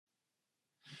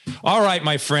All right,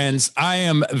 my friends, I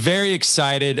am very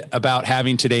excited about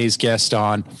having today's guest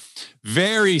on.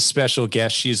 Very special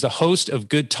guest. She is the host of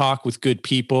Good Talk with Good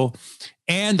People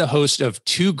and the host of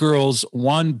Two Girls,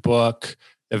 One Book,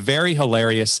 the very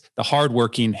hilarious, the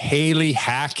hardworking Hailey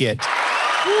Hackett.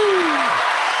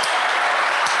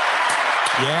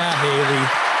 Yeah, Hailey.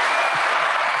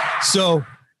 So,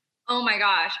 oh my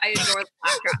gosh, I adore the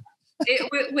backdrop.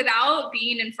 Without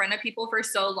being in front of people for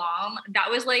so long, that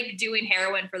was like doing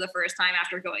heroin for the first time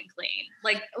after going clean.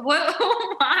 Like, what?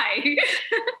 Why?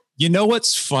 You know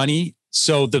what's funny?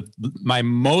 So my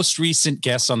most recent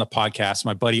guest on the podcast,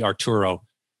 my buddy Arturo,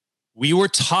 we were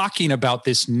talking about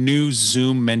this new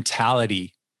Zoom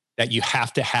mentality that you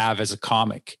have to have as a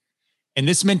comic. And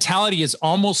this mentality is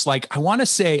almost like, I want to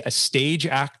say, a stage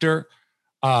actor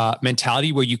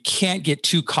mentality where you can't get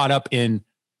too caught up in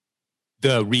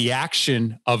the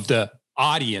reaction of the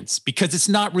audience because it's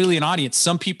not really an audience.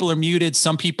 Some people are muted.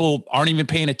 Some people aren't even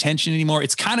paying attention anymore.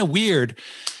 It's kind of weird.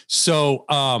 So,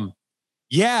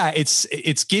 yeah,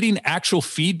 it's getting actual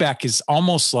feedback is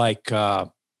almost like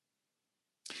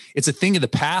it's a thing of the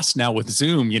past now with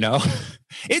Zoom, you know.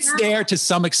 It's there to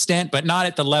some extent, but not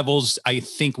at the levels I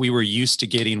think we were used to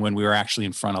getting when we were actually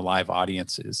in front of live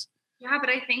audiences. Yeah,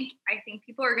 but I think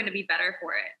people are going to be better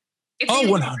for it.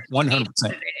 100%.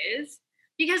 It is.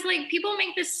 Because like people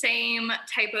make the same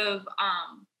type of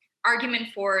argument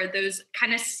for those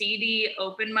kind of seedy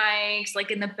open mics, like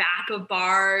in the back of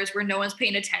bars where no one's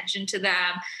paying attention to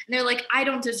them. And they're like, I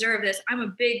don't deserve this. I'm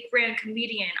a big brand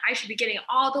comedian. I should be getting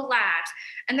all the laughs.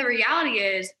 And the reality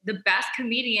is the best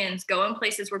comedians go in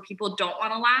places where people don't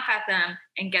want to laugh at them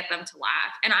and get them to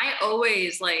laugh. And I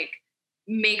always like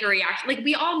make a reaction. Like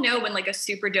we all know when like a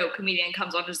super dope comedian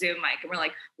comes on a Zoom mic and we're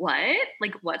like, what?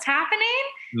 Like what's happening?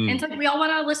 And so we all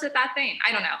want to elicit that thing.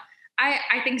 I don't know.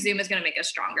 I think Zoom is going to make us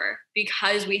stronger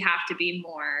because we have to be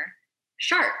more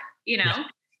sharp, you know?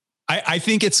 Yeah. I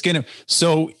think it's going to,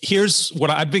 so here's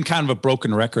what I've been kind of a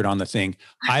broken record on the thing.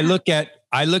 I look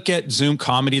at Zoom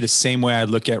comedy the same way I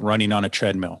look at running on a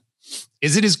treadmill.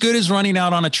 Is it as good as running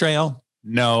out on a trail?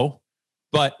 No,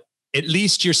 but at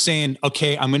least you're saying,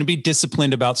 okay, I'm going to be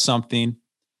disciplined about something.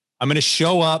 I'm going to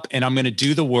show up and I'm going to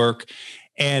do the work.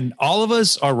 And all of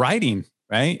us are writing,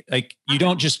 right? Like you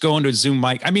don't just go into a Zoom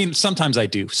mic. I mean, sometimes I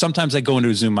do. Sometimes I go into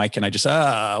a Zoom mic and I just,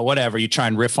 whatever. You try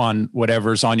and riff on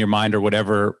whatever's on your mind or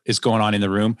whatever is going on in the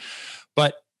room.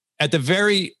 But at the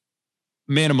very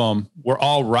minimum, we're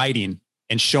all writing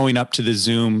and showing up to the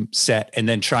Zoom set and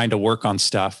then trying to work on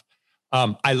stuff.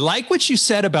 I like what you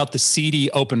said about the CD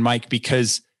open mic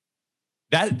because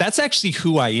that's actually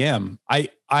who I am.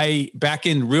 I back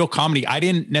in real comedy,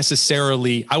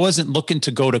 I wasn't looking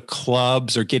to go to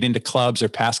clubs or get into clubs or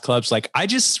past clubs. Like I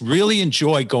just really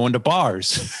enjoy going to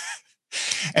bars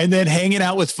and then hanging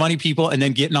out with funny people and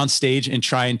then getting on stage and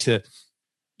trying to,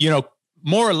 you know,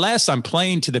 more or less I'm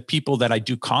playing to the people that I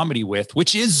do comedy with,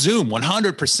 which is Zoom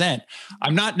 100%.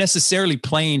 I'm not necessarily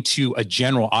playing to a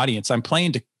general audience. I'm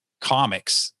playing to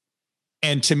comics.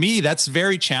 And to me, that's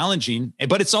very challenging,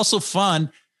 but it's also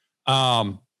fun.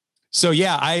 So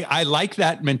yeah, I like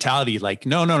that mentality. Like,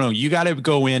 no, you got to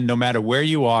go in no matter where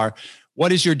you are.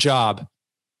 What is your job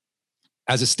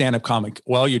as a stand-up comic?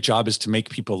 Well, your job is to make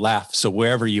people laugh. So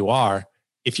wherever you are,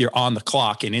 if you're on the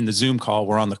clock and in the Zoom call,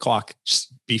 we're on the clock,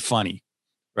 just be funny.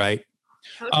 Right.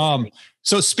 Totally.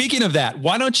 So speaking of that,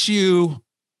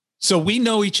 so we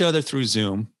know each other through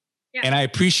Zoom. Yeah. And I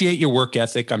appreciate your work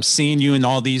ethic. I'm seeing you in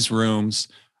all these rooms.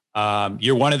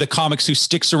 You're one of the comics who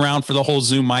sticks around for the whole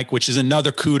Zoom mic, which is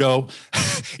another kudo.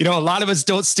 You know, a lot of us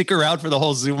don't stick around for the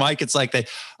whole Zoom mic. It's like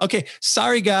okay,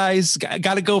 sorry guys,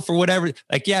 got to go for whatever.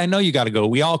 Like, yeah, I know you got to go.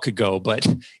 We all could go. But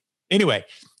anyway,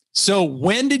 so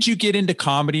when did you get into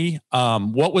comedy?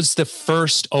 What was the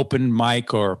first open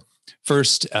mic or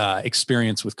first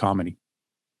experience with comedy?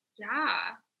 Yeah.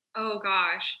 Oh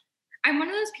gosh. I'm one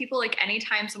of those people, like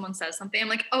anytime someone says something, I'm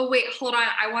like, oh wait, hold on.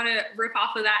 I want to rip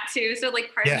off of that too. So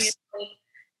like part of me is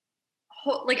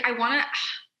like, I want to,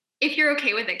 if you're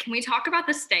okay with it, can we talk about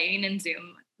the staying in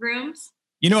Zoom rooms?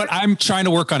 You know what? I'm trying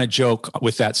to work on a joke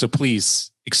with that. So please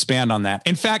expand on that.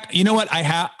 In fact, you know what?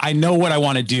 I know what I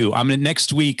want to do.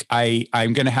 Next week,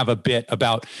 I'm going to have a bit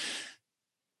about,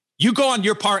 you go on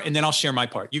your part and then I'll share my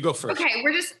part. You go first. Okay.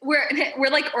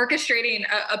 We're like orchestrating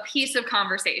a piece of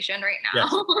conversation right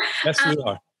now. Yes, we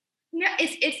are. Yeah.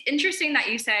 It's interesting that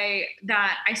you say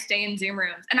that I stay in Zoom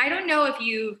rooms, and I don't know if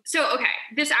okay,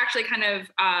 this actually kind of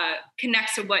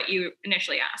connects to what you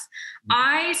initially asked.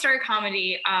 I started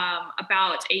comedy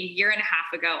about a year and a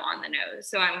half ago on the nose.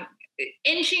 So I'm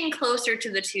inching closer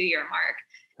to the 2-year mark.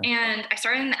 And I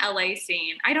started in the LA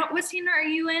scene. What scene are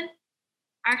you in?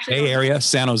 I actually Bay Area,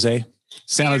 San Jose,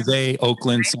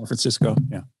 Oakland, San Francisco.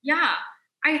 Yeah. Yeah.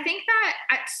 I think that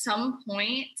at some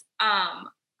point,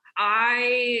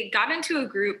 I got into a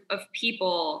group of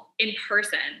people in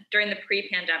person during the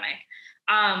pre-pandemic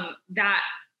that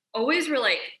always were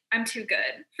like, I'm too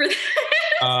good for this.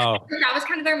 Oh. That was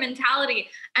kind of their mentality.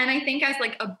 And I think as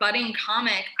like a budding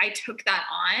comic, I took that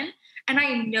on, and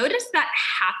I noticed that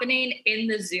happening in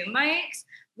the Zoom mics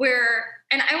where,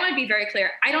 and I want to be very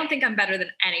clear, I don't think I'm better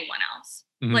than anyone else.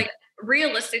 Mm-hmm. Like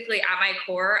realistically at my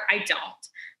core, I don't.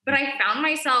 But I found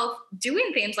myself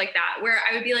doing things like that where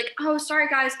I would be like, oh, sorry,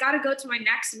 guys, got to go to my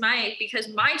next mic because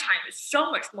my time is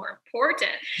so much more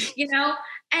important, you know?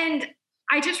 And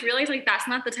I just realized like, that's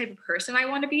not the type of person I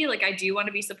want to be. Like, I do want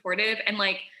to be supportive, and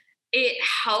like, it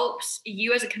helps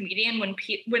you as a comedian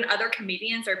when other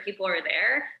comedians or people are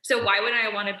there. So why wouldn't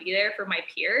I want to be there for my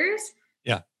peers?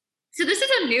 Yeah. So this is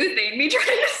a new thing, me trying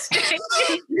to stay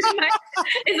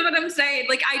is what I'm saying.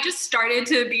 Like, I just started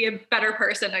to be a better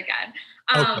person again.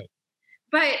 Okay.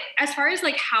 But as far as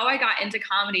like how I got into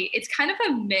comedy, it's kind of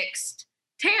a mixed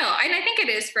tale. And I think it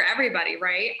is for everybody,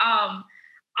 right?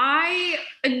 I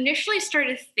initially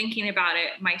started thinking about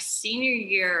it my senior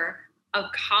year of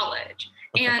college.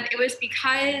 Okay. And it was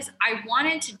because I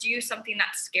wanted to do something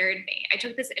that scared me. I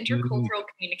took this intercultural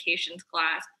communications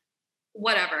class,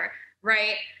 whatever,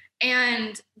 right?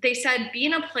 And they said, be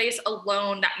in a place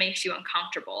alone that makes you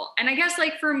uncomfortable. And I guess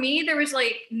like for me, there was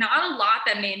like not a lot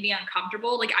that made me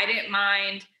uncomfortable. Like I didn't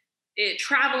mind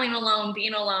traveling alone,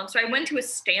 being alone. So I went to a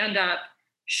stand-up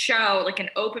show, like an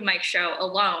open mic show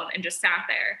alone, and just sat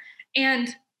there. And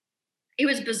it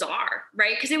was bizarre,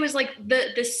 right? Because it was like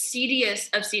the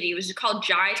seediest of seedy. It was called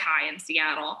Jai Tai in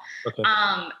Seattle. Okay.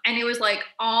 And it was like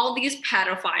all these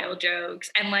pedophile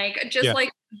jokes and like just like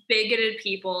bigoted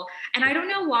people. And I don't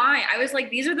know why. I was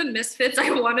like, these are the misfits I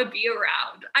want to be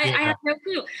around. I have no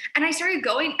clue. And I started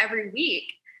going every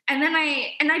week. And then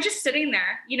I just sitting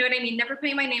there, you know what I mean? Never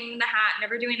putting my name in the hat,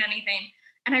 never doing anything.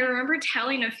 And I remember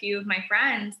telling a few of my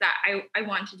friends that I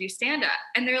wanted to do stand-up.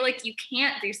 And they're like, you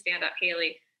can't do stand-up,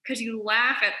 Hailey, because you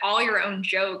laugh at all your own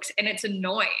jokes and it's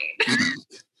annoying.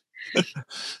 I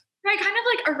kind of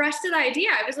like arrested the idea.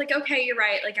 I was like, okay, you're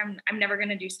right. Like I'm never going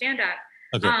to do stand-up.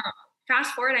 Okay.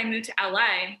 Fast forward, I moved to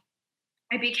LA.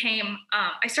 I became,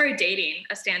 I started dating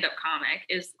a stand-up comic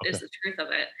is the truth of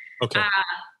it. Okay.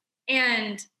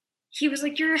 And he was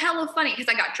like, you're hella funny. Cause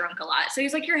I got drunk a lot. So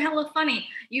he's like, you're hella funny.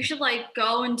 You should like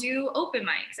go and do open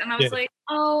mics. And I was like,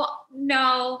 oh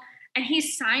no. And he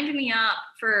signed me up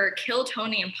for Kill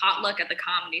Tony and Potluck at the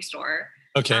Comedy Store.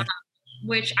 Okay.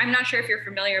 Which I'm not sure if you're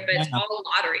familiar, but it's all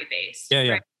lottery based. Yeah,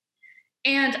 yeah. Right?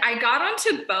 And I got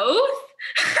onto both.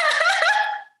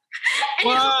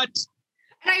 What?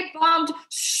 And I bombed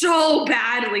so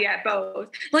badly at both.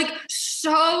 Like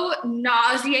so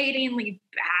nauseatingly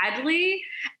badly.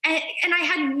 And I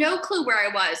had no clue where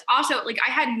I was. Also, like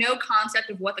I had no concept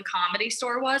of what the Comedy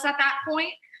Store was at that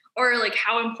point, or like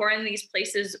how important these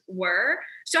places were.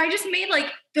 So I just made like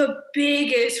the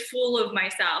biggest fool of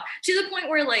myself, to the point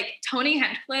where like Tony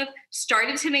Hinchcliffe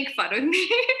started to make fun of me.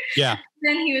 Yeah.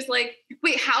 Then he was like,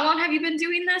 wait, how long have you been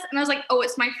doing this? And I was like, oh,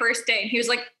 it's my first day. And he was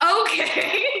like,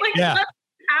 okay. Like, let's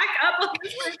pack up on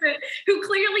this person who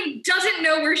clearly doesn't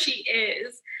know where she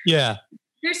is. Yeah.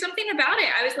 There's something about it.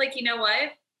 I was like, you know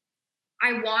what?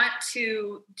 I want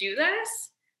to do this.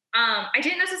 I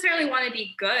didn't necessarily want to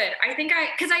be good. I think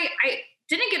because I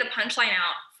didn't get a punchline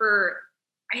out for,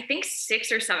 I think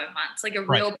 6 or 7 months, like a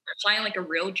real punchline, like a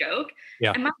real joke.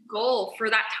 Yeah. And my goal for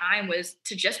that time was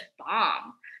to just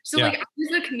bomb. So like I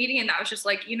was a comedian that was just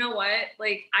like, you know what?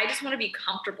 Like, I just want to be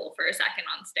comfortable for a second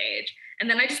on stage. And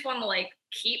then I just want to like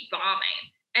keep bombing.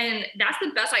 And that's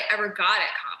the best I ever got at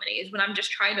comedy, is when I'm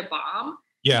just trying to bomb.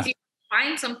 Yeah. You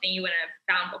find something you wouldn't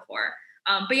have found before.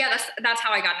 But yeah, that's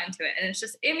how I got into it. And it's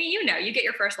just, I mean, you know, you get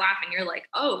your first laugh and you're like,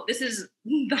 oh, this is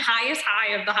the highest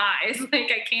high of the highs.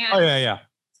 Like I can't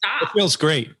stop. It feels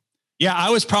great. Yeah. I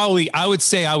would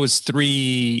say I was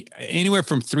anywhere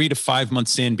from 3 to 5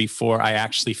 months in before I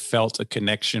actually felt a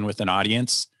connection with an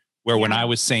audience, where when I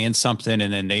was saying something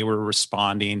and then they were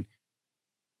responding,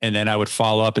 and then I would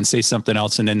follow up and say something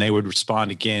else, and then they would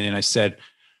respond again. And I said,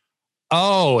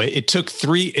 oh, it took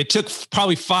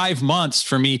probably 5 months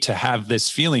for me to have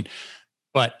this feeling.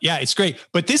 But yeah, it's great.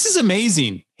 But this is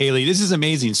amazing, Hailey. This is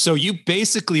amazing. So you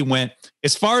basically went,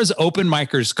 as far as open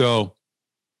micers go,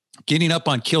 getting up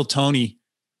on Kill Tony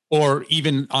or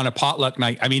even on a potluck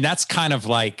night. I mean, that's kind of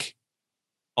like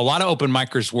a lot of open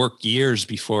micers work years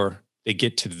before they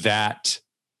get to that.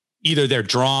 Either they're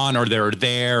drawn or they're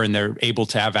there and they're able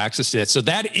to have access to that. So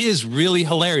that is really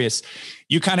hilarious.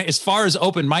 you kind of, as far as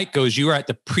open mic goes, you were at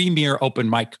the premier open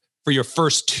mic for your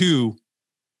first 2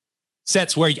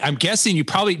 sets where I'm guessing you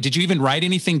probably, did you even write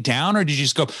anything down or did you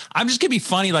just go, I'm just gonna be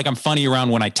funny like I'm funny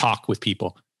around when I talk with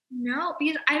people? No,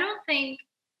 because I don't think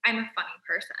I'm a funny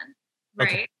person, right?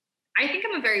 Okay. I think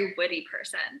I'm a very witty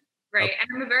person, right? Okay. And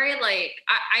I'm a very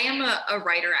I am a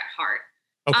writer at heart.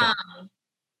 Okay.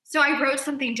 So I wrote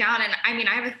something down, and I mean,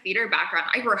 I have a theater background.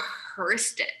 I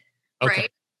rehearsed it, Okay.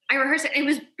 right? I rehearsed it. And it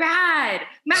was bad.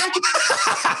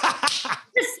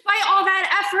 Despite all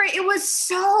that effort, it was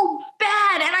so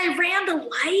bad. And I ran the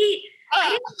light. I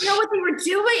didn't know what they were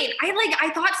doing.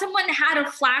 I thought someone had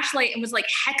a flashlight and was like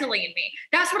heckling me.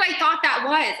 That's what I thought that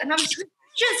was. And I was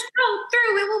just go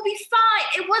through. It will be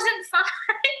fine. It wasn't fine.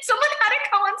 Someone had to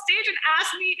come on stage and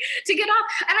ask me to get off.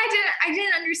 And I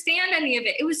didn't understand any of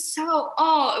it. It was so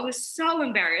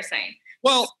embarrassing.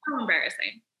 Well, so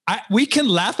embarrassing. We can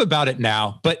laugh about it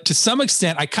now, but to some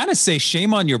extent, I kind of say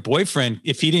shame on your boyfriend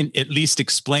if he didn't at least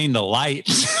explain the light.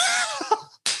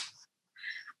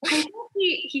 I think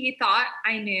he thought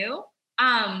I knew.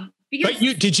 But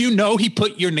did you know he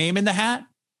put your name in the hat?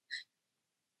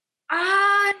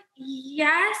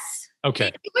 Yes. Okay.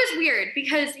 It was weird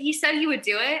because he said he would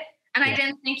do it, and I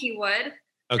didn't think he would.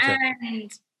 Okay.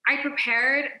 And I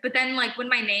prepared, but then when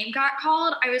my name got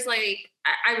called, I was I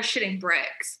was shitting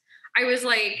bricks. I was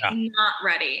not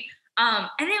ready. And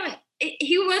then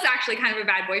he was actually kind of a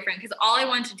bad boyfriend because all I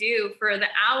wanted to do for the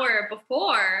hour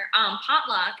before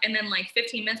potluck and then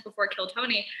 15 minutes before Kill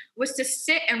Tony was to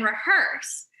sit and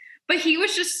rehearse. But he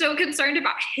was just so concerned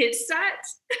about his set.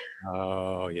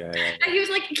 Oh, yeah. And he was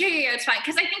like, yeah, it's fine.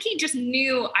 Because I think he just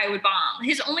knew I would bomb.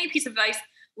 His only piece of advice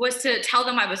was to tell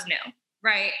them I was new,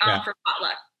 right? For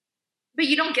potluck. But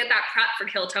you don't get that prep for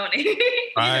Kill Tony.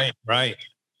 Right.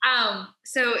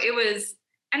 So it was,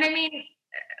 and I mean,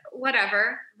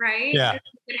 whatever, right? Yeah.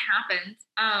 It happened.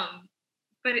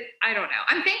 But I don't know.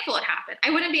 I'm thankful it happened. I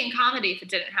wouldn't be in comedy if it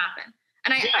didn't happen.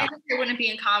 And I think I wouldn't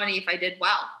be in comedy if I did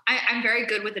well. I'm very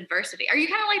good with adversity. Are you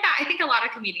kind of like that? I think a lot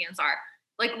of comedians are.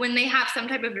 When they have some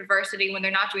type of adversity, when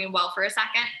they're not doing well for a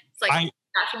second, it's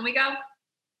that's when we go.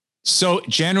 So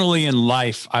generally in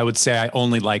life, I would say I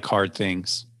only like hard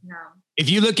things. No. If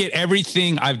you look at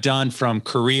everything I've done from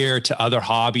career to other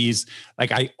hobbies,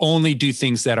 I only do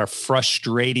things that are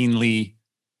frustratingly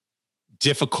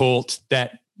difficult,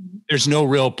 that there's no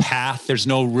real path, there's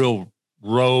no real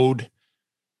road.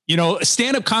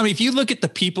 Stand-up comedy, if you look at the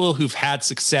people who've had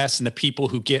success and the people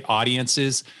who get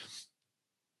audiences,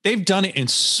 they've done it in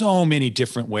so many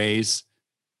different ways.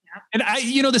 Yeah.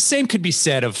 And the same could be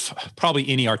said of probably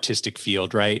any artistic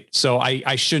field, right? So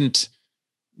I shouldn't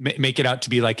make it out to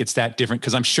be like it's that different,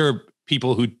 because I'm sure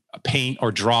people who paint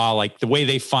or draw, the way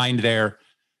they find their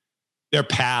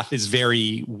path is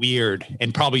very weird,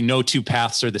 and probably no two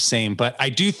paths are the same. But I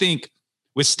do think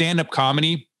with stand-up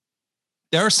comedy,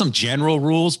 there are some general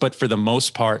rules, but for the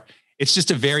most part, it's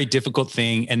just a very difficult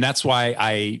thing. And that's why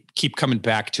I keep coming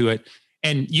back to it.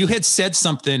 And you had said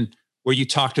something where you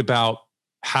talked about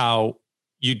how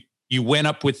you went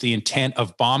up with the intent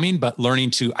of bombing, but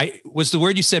learning to, was the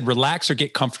word you said, relax or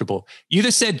get comfortable? You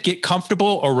either said get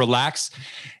comfortable or relax.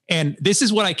 And this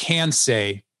is what I can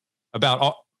say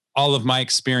about all of my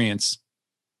experience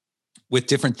with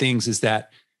different things, is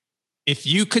that if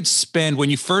you could spend, when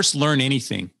you first learn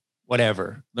anything,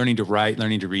 whatever, learning to write,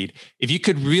 learning to read, if you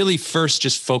could really first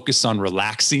just focus on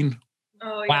relaxing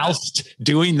whilst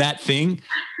doing that thing,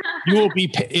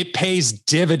 it pays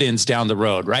dividends down the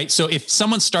road, right? So if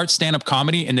someone starts stand-up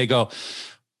comedy and they go,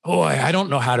 boy, I don't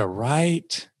know how to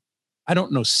write, I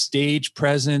don't know stage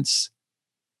presence,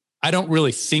 I don't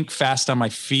really think fast on my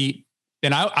feet,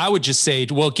 then I would just say,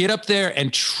 well, get up there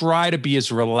and try to be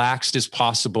as relaxed as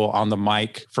possible on the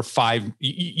mic for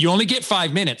you only get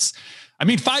 5 minutes. I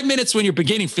mean, 5 minutes when you're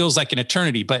beginning feels like an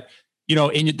eternity, but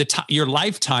in your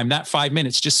lifetime, that 5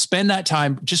 minutes, just spend that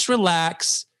time, just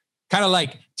relax, kind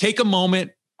of take a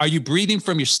moment. Are you breathing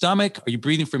from your stomach? Are you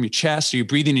breathing from your chest? Are you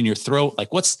breathing in your throat?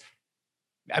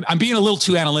 I'm being a little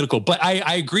too analytical, but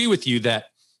I agree with you that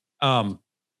I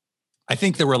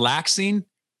think the relaxing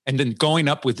and then going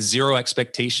up with zero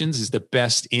expectations is the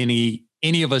best any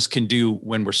of us can do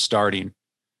when we're starting.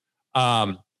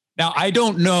 Now, I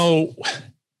don't know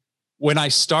when I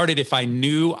started, if I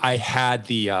knew I had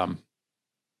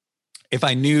if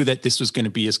I knew that this was going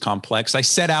to be as complex. I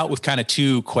set out with kind of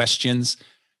 2 questions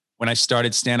when I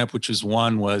started stand-up, which was,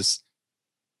 one was,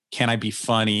 can I be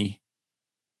funny?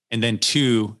 And then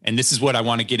 2, and this is what I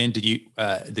want to get into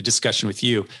the discussion with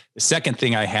you. The second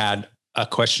thing I had a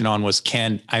question on was,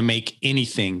 can I make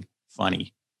anything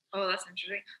funny? Oh, that's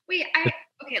interesting. Wait,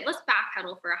 okay, let's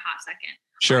backpedal for a hot second.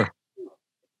 Sure.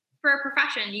 for a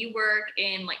profession, you work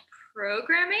in like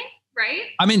programming, right?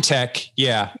 I'm in tech.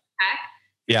 Yeah. Tech.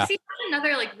 Yeah. See, that's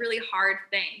another like really hard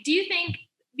thing. Do you think,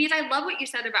 because I love what you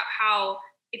said about how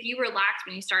if you relax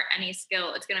when you start any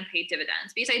skill, it's going to pay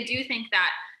dividends, because I do think that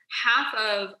half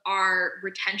of our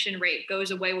retention rate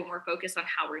goes away when we're focused on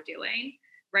how we're doing,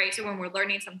 right? So when we're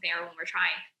learning something or when we're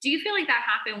trying, do you feel like that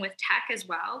happened with tech as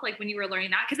well? Like when you were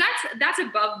learning that, because that's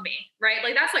above me, right?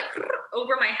 Like that's like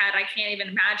over my head. I can't even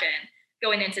imagine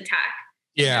going into tech.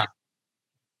 Yeah.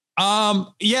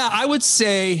 Yeah, I would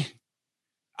say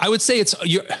it's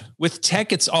with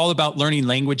tech, it's all about learning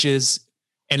languages,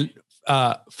 and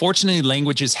fortunately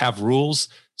languages have rules.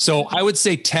 So I would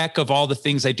say tech, of all the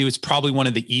things I do, it's probably one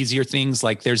of the easier things.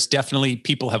 Like there's definitely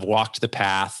people have walked the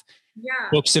path. Yeah.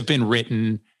 Books have been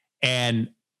written. And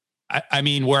I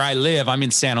mean, where I live, I'm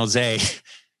in San Jose.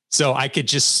 So I could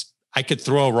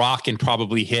throw a rock and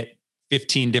probably hit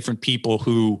 15 different people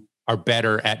who are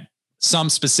better at some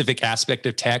specific aspect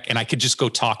of tech. And I could just go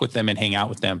talk with them and hang out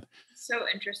with them. So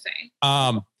interesting.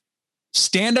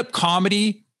 Stand-up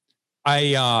comedy,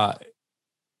 I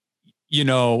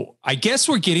guess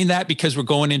we're getting that because we're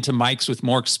going into mics with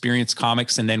more experienced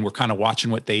comics, and then we're kind of watching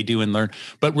what they do and learn.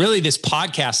 But really, this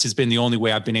podcast has been the only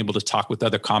way I've been able to talk with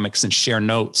other comics and share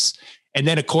notes. And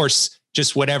then, of course,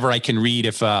 just whatever I can read.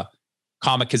 If a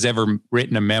comic has ever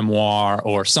written a memoir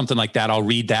or something like that, I'll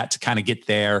read that to kind of get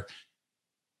their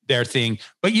thing.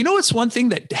 But it's one thing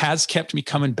that has kept me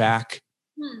coming back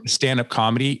to stand-up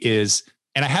comedy is,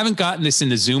 and I haven't gotten this in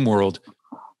the Zoom world,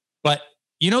 but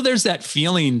there's that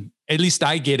feeling, at least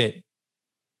I get it,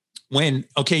 when,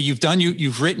 okay,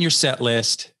 you've written your set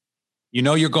list,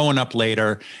 you're going up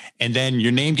later, and then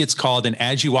your name gets called. And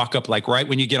as you walk up, like right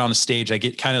when you get on the stage, I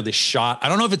get kind of this shot. I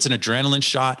don't know if it's an adrenaline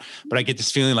shot, but I get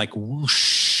this feeling like,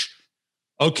 whoosh,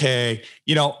 okay.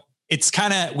 It's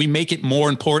kind of, we make it more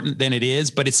important than it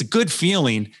is, but it's a good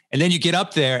feeling. And then you get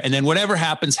up there, and then whatever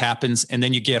happens, and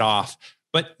then you get off.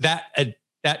 But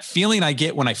that feeling I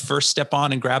get when I first step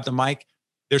on and grab the mic,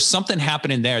 there's something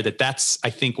happening there that's, I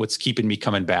think, what's keeping me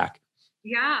coming back.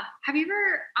 Yeah. Have you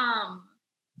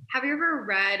ever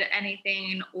read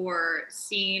anything or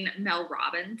seen Mel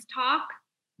Robbins talk?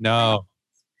 No.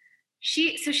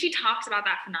 She talks about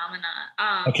that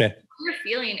phenomena. Okay. What you're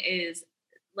feeling is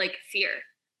like fear.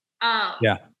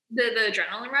 Yeah. The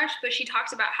adrenaline rush, but she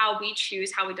talks about how we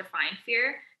choose how we define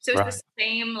fear. So it's the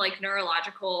same like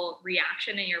neurological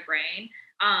reaction in your brain.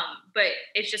 But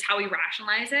it's just how we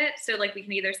rationalize it. So like we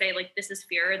can either say like, this is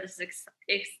fear, this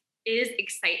is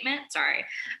excitement. Sorry.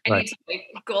 I need to like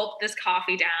gulp this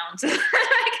coffee down so that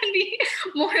I can be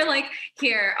more like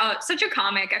here. Such a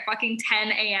comic at fucking 10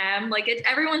 a.m. Like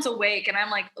everyone's awake and I'm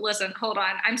like, listen, hold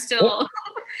on. I'm still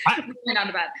going out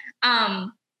of bed.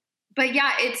 But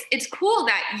yeah, it's cool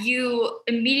that you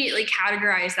immediately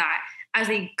categorize that as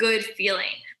a good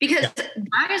feeling, because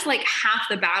that is like half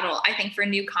the battle, I think, for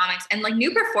new comics and like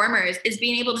new performers, is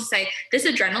being able to say this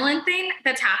adrenaline thing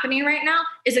that's happening right now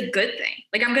is a good thing.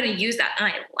 Like I'm going to use that and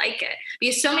I like it,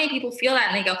 because so many people feel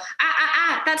that and they go,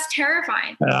 that's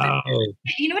terrifying. Oh.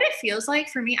 You know what it feels like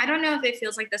for me? I don't know if it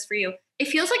feels like this for you. It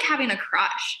feels like having a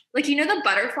crush. Like, the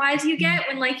butterflies you get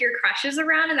when like your crush is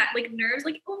around and that like nerves,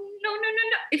 like, oh no.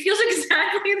 It feels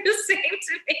exactly the same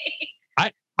to me.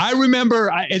 I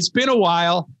remember, it's been a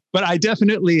while, but I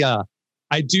definitely,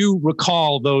 I do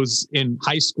recall those in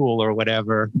high school or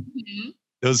whatever,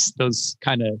 those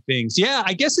kind of things. Yeah,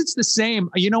 I guess it's the same.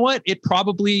 You know what? It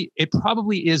probably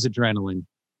is adrenaline,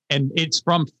 and it's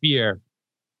from fear,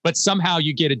 but somehow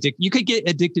you get addicted. You could get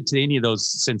addicted to any of those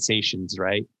sensations,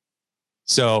 right?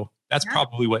 So that's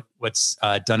probably what's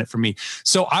done it for me.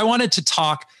 So I wanted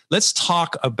to let's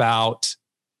talk about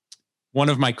one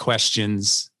of my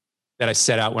questions that I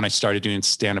set out when I started doing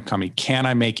stand-up comedy. Can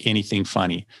I make anything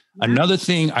funny? Yeah. Another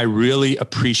thing I really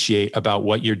appreciate about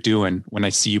what you're doing when I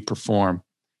see you perform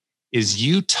is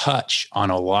you touch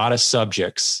on a lot of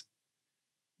subjects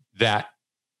that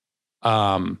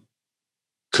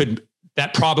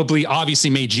probably obviously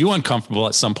made you uncomfortable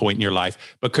at some point in your life,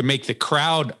 but could make the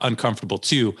crowd uncomfortable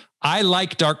too. I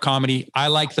like dark comedy. I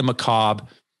like the macabre.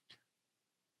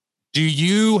 Do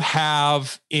you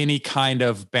have any kind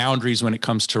of boundaries when it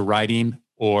comes to writing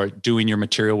or doing your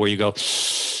material where you go,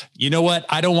 you know what,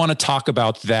 I don't want to talk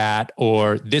about that,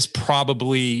 or this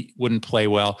probably wouldn't play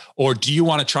well? Or do you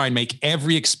want to try and make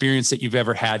every experience that you've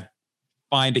ever had,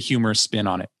 find a humorous spin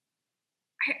on it?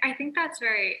 I think that's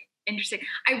very Interesting.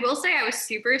 I will say I was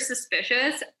super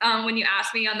suspicious when you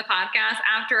asked me on the podcast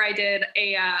after I did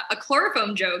a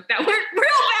chloroform joke that went real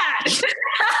bad.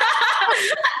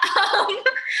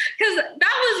 Because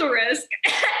that was a risk.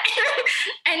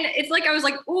 And it's like, I was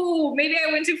like, oh, maybe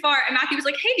I went too far. And Matthew was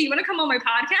like, hey, do you want to come on my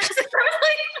podcast? And I was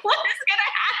like, what is going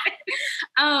to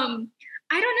happen?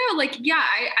 I don't know. Like, yeah,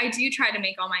 I do try to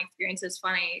make all my experiences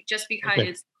funny just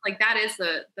because like that is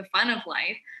the fun of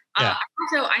life. Yeah.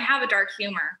 Also, I have a dark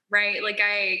humor, right? Like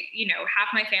half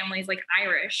my family is like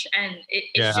Irish, and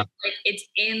it's just like it's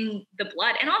in the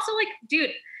blood. And also, like,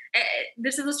 dude,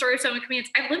 this is the story of so many comedians.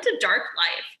 I've lived a dark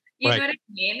life. You know what I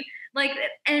mean? Like,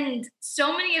 and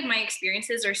so many of my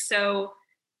experiences are so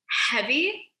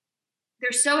heavy.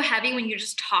 They're so heavy when you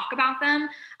just talk about them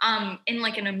in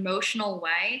like an emotional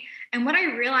way. And what I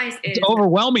realized is it's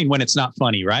overwhelming when it's not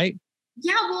funny, right?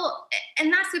 Yeah, well,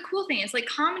 and that's the cool thing. It's like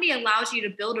comedy allows you to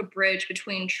build a bridge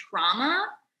between trauma,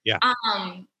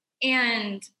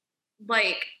 and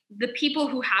like the people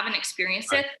who haven't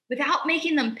experienced it without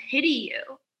making them pity you.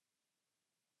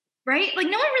 Right? Like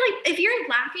no one really, if you're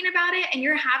laughing about it and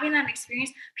you're having that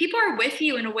experience, people are with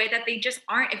you in a way that they just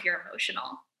aren't if you're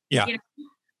emotional. Yeah. You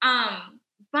know?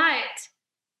 But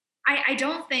I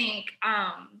don't think,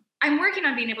 I'm working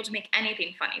on being able to make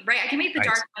anything funny, right? I can make the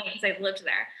dark funny because I've lived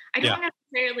there. I don't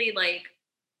necessarily like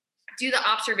do the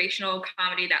observational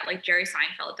comedy that like Jerry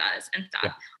Seinfeld does and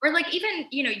stuff. Or like even,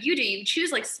 you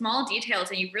choose like small details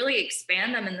and you really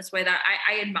expand them in this way that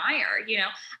I admire,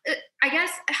 I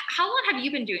guess, how long have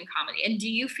you been doing comedy? And do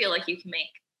you feel like you can make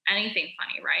anything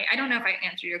funny, right? I don't know if I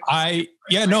answered your question.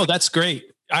 No, that's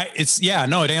great.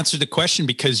 It answered the question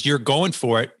because you're going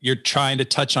for it. You're trying to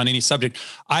touch on any subject.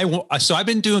 So I've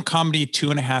been doing comedy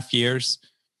 2.5 years,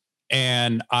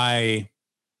 and I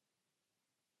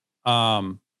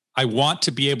want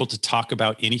to be able to talk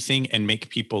about anything and make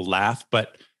people laugh,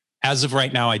 but as of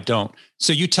right now, I don't.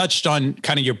 So you touched on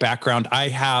kind of your background. I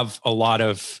have a lot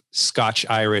of Scotch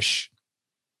Irish,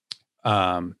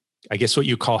 I guess what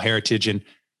you call heritage. And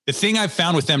the thing I've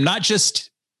found with them, not just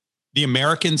the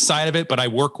American side of it, but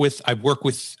I've worked with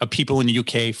people in the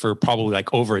UK for probably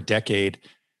like over a decade,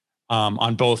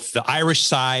 on both the Irish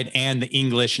side and the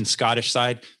English and Scottish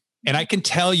side. And I can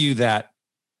tell you that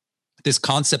this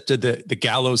concept of the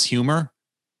gallows humor,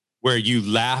 where you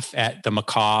laugh at the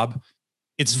macabre,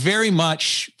 it's very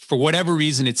much, for whatever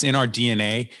reason, it's in our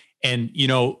DNA. And,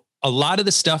 a lot of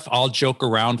the stuff I'll joke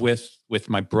around with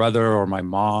my brother or my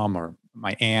mom or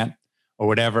my aunt or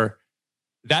whatever,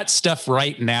 that stuff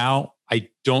right now, I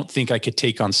don't think I could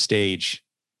take on stage,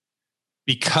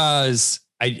 because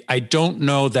I don't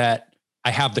know that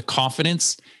I have the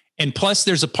confidence. And plus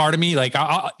there's a part of me, like,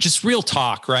 just real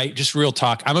talk, right? Just real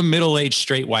talk. I'm a middle-aged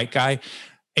straight white guy.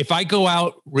 If I go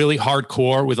out really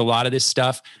hardcore with a lot of this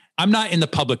stuff, I'm not in the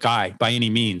public eye by any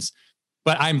means,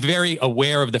 but I'm very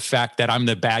aware of the fact that I'm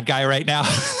the bad guy right now.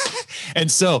 And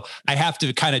so I have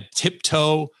to kind of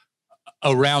tiptoe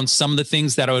around some of the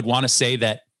things that I would want to say.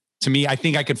 That, to me, I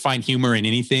think I could find humor in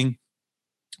anything,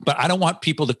 but I don't want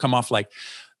people to come off like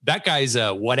that guy's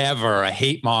a whatever, a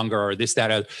hate monger, or this,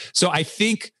 that. So I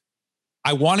think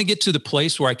I want to get to the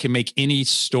place where I can make any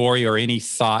story or any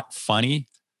thought funny.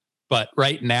 But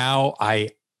right now,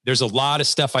 there's a lot of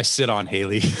stuff I sit on,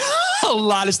 Hailey. A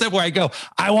lot of stuff where I go,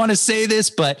 I want to say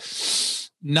this, but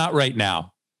not right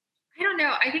now. I don't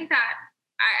know. I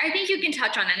think you can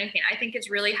touch on anything. I think it's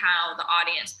really how the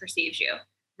audience perceives you,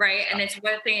 right? And it's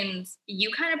what things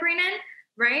you kind of bring in,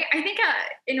 right? I think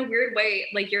in a weird way,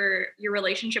 like your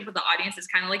relationship with the audience is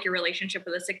kind of like your relationship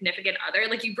with a significant other.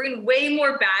 Like you bring way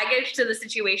more baggage to the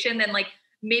situation than like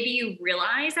maybe you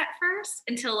realize at first,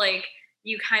 until like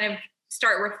you kind of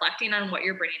start reflecting on what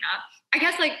you're bringing up. I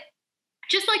guess like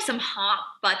just like some hot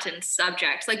button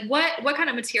subjects. Like what kind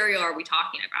of material are we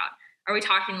talking about? Are we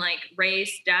talking like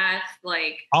race, death,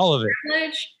 like all of it?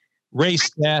 Privilege? Race,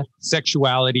 death,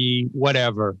 sexuality,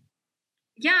 whatever.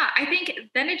 Yeah, I think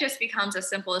then it just becomes as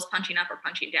simple as punching up or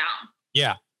punching down.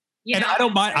 Yeah. I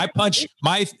don't mind. I punch.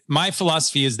 My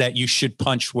philosophy is that you should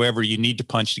punch wherever you need to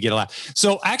punch to get a laugh.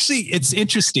 So actually, it's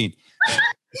interesting.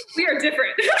 We are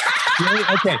different.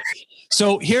 Okay.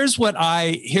 So here's what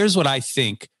I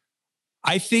think.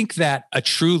 I think that a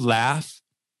true laugh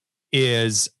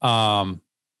is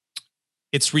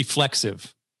it's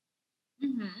reflexive.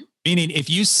 Mm-hmm. Meaning, if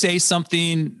you say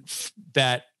something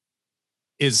that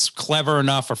is clever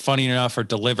enough or funny enough or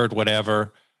delivered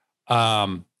whatever,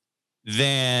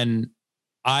 then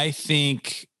I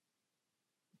think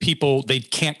people, they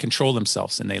can't control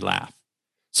themselves and they laugh.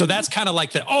 So that's kind of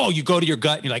like you go to your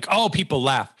gut and you're like, oh, people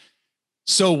laugh.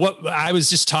 So what I was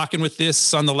just talking with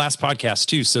this on the last podcast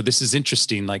too. So this is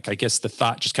interesting. Like, I guess the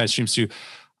thought just kind of streams through.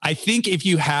 I think if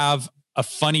you have a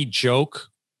funny joke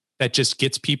that just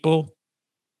gets people,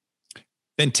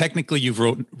 then technically you've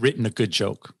written a good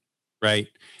joke. Right.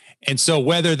 And so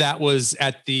whether that was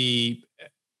at the,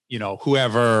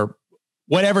 whatever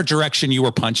direction you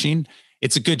were punching,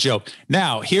 it's a good joke.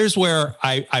 Now, here's where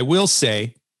I will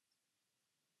say,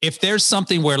 if there's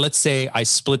something where, let's say I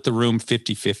split the room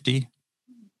 50-50,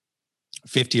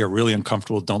 50 are really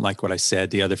uncomfortable, don't like what I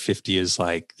said. The other 50 is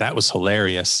like, that was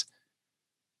hilarious.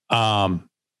 And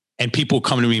people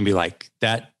come to me and be like,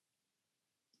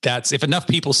 that's if enough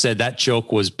people said that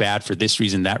joke was bad for this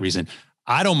reason, that reason,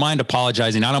 I don't mind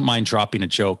apologizing. I don't mind dropping a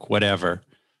joke, whatever.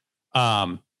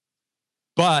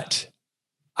 But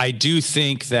I do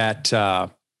think that,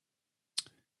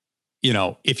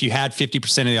 if you had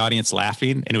 50% of the audience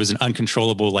laughing and it was an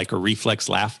uncontrollable, like a reflex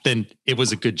laugh, then it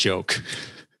was a good joke.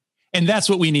 And that's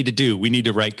what we need to do. We need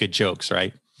to write good jokes,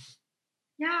 right?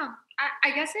 Yeah.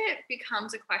 I guess it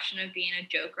becomes a question of being a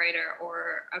joke writer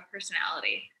or a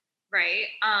personality, right?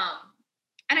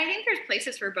 And I think there's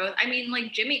places for both. I mean,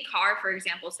 like Jimmy Carr, for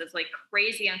example, says like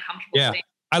crazy, uncomfortable things.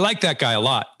 I like that guy a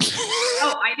lot.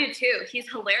 Oh, I did too. He's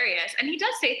hilarious. And he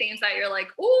does say things that you're like,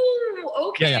 ooh,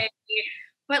 okay. Yeah.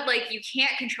 But like, you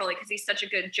can't control it because he's such a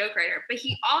good joke writer. But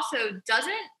he also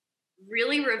doesn't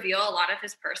really reveal a lot of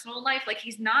his personal life. Like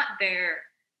he's not there,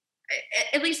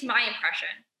 at least my impression,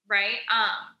 right?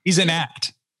 He's an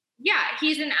act. Yeah,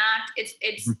 he's an act. It's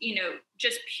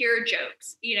just pure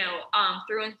jokes,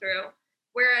 through and through.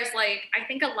 Whereas like, I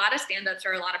think a lot of stand-ups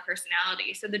are a lot of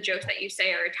personality. So the jokes that you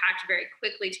say are attached very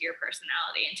quickly to your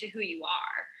personality and to who you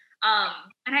are.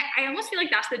 And I almost feel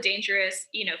like that's the dangerous,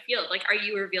 field. Like, are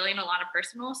you revealing a lot of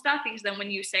personal stuff? Because then when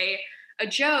you say a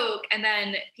joke and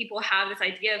then people have this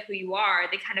idea of who you are,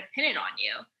 they kind of pin it on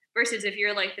you. Versus if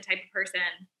you're like the type of person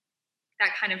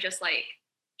that kind of just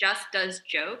does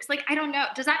jokes. Like, I don't know.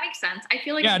 Does that make sense? I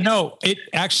feel like. Yeah, no, it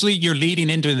actually, you're leading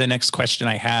into the next question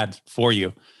I had for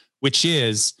you, which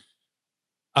is,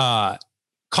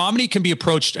 comedy can be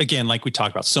approached, again, like we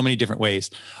talked about, so many different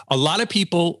ways. A lot of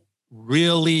people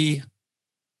really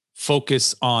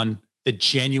focus on the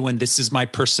genuine, this is my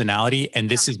personality and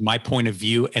this is my point of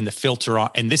view, and the filter on,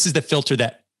 and this is the filter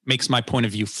that makes my point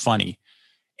of view funny.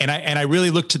 And I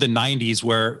really looked to the 90s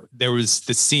where there was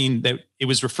the scene that it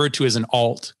was referred to as an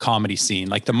alt comedy scene.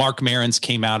 Like the Mark Marons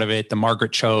came out of it, the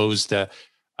Margaret Cho's, the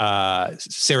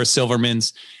Sarah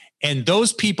Silvermans. And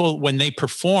those people, when they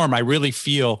perform, I really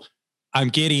feel I'm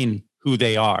getting who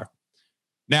they are.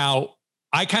 Now,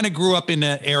 I kind of grew up in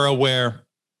an era where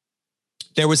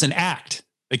there was an act.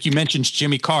 Like you mentioned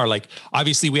Jimmy Carr. Like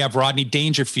obviously we have Rodney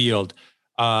Dangerfield.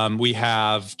 We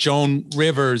have Joan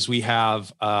Rivers. We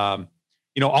have,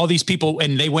 all these people,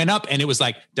 and they went up and it was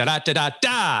like, da, da, da, da,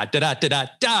 da, da, da, da,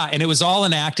 da. And it was all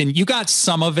an act. And you got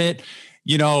some of it,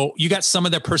 you got some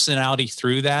of their personality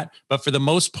through that. But for the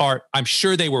most part, I'm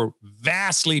sure they were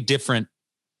vastly different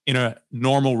in a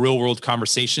normal real world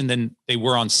conversation than they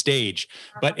were on stage.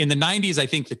 But in the 90s, I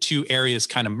think the two areas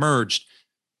kind of merged.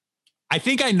 I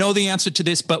think I know the answer to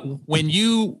this, but when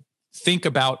you think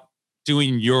about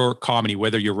doing your comedy,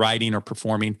 whether you're writing or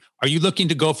performing, are you looking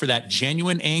to go for that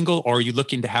genuine angle, or are you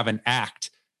looking to have an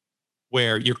act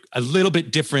where you're a little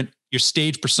bit different? Your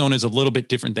stage persona is a little bit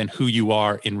different than who you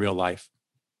are in real life.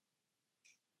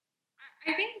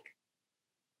 I think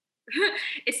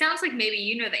it sounds like maybe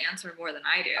you know the answer more than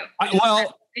I do.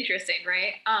 Well, interesting,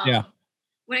 right? Yeah.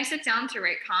 When I sit down to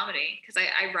write comedy, because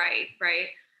I write, right?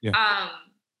 Yeah.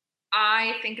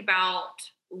 I think about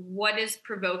what is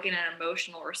provoking an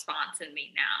emotional response in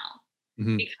me now,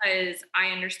 mm-hmm. because I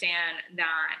understand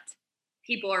that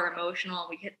people are emotional.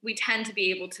 We tend to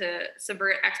be able to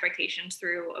subvert expectations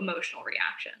through emotional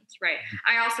reactions, right?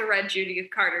 Mm-hmm. I also read Judith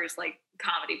Carter's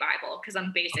comedy Bible because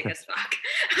I'm basic as fuck.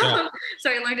 Yeah. So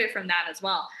I learned it from that as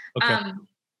well. Okay.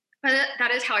 But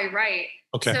that is how I write.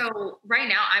 Okay. So right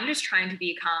now I'm just trying to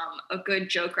become a good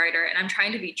joke writer, and I'm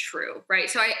trying to be true, right?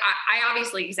 So I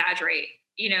obviously exaggerate,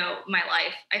 my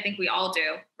life. I think we all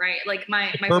do, right? Like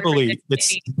my boyfriend hit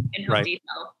me in Home Depot.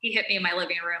 He hit me in my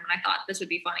living room, and I thought this would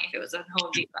be funny if it was a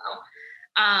Home Depot.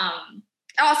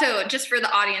 Also, just for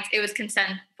the audience, it was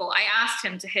consentful. I asked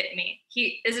him to hit me.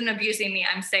 He isn't abusing me.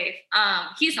 I'm safe.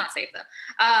 He's not safe though.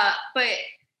 But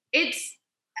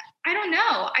I don't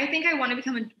know. I think I want to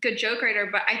become a good joke writer,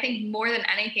 but I think more than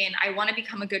anything, I want to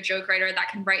become a good joke writer that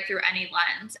can write through any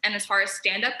lens. And as far as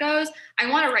stand-up goes, I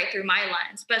want to write through my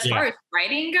lens. But as far as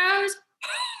writing goes,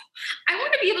 I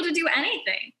want to be able to do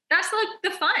anything. That's the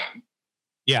fun.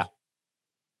 Yeah.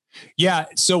 Yeah.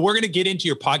 So we're going to get into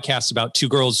your podcast about Two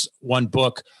Girls, One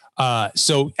Book.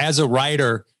 So as a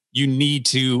writer, you need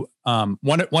to,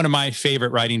 one of my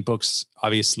favorite writing books,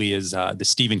 obviously, is the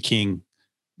Stephen King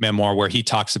memoir, where he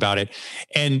talks about it.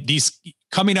 And these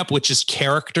coming up with just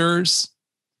characters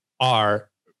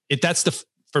that's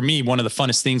for me, one of the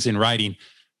funnest things in writing.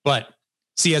 But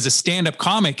see, as a stand-up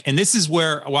comic, and this is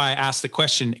why I asked the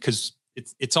question, because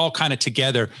it's all kind of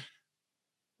together.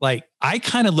 Like, I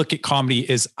kind of look at comedy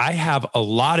as I have a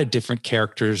lot of different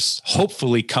characters,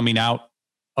 hopefully coming out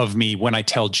of me when I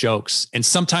tell jokes. And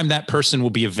sometimes that person will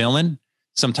be a villain.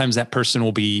 Sometimes that person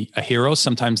will be a hero.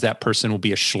 Sometimes that person will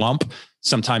be a schlump.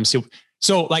 Sometimes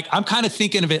so like, I'm kind of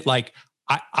thinking of it like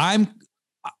I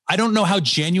don't know how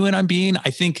genuine I'm being. I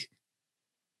think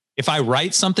if I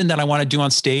write something that I want to do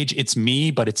on stage, it's me,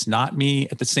 but it's not me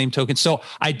at the same token. So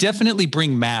I definitely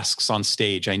bring masks on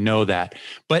stage. I know that,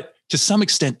 but to some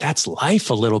extent, that's life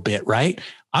a little bit, right?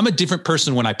 I'm a different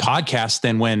person when I podcast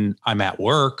than when I'm at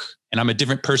work. And I'm a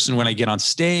different person when I get on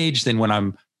stage than when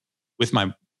I'm with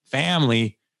my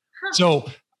family. So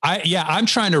I'm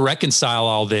trying to reconcile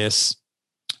all this,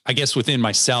 I guess, within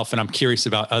myself. And I'm curious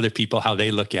about other people, how they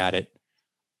look at it.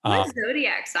 What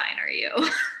zodiac sign are you?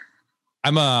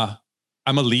 I'm a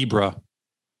Libra.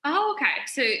 Oh, okay.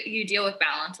 So you deal with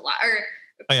balance a lot, or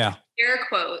yeah, air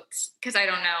quotes, because I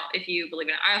don't know if you believe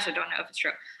in it. I also don't know if it's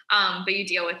true. But you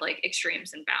deal with like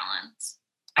extremes and balance.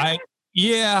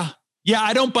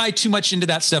 I don't buy too much into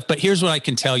that stuff, but here's what I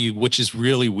can tell you, which is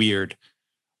really weird.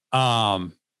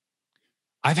 I've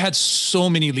had so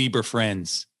many Libra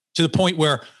friends to the point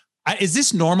where is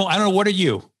this normal? I don't know. What are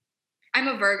you? I'm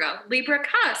a Virgo, Libra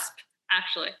cusp,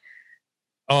 actually.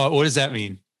 Oh, what does that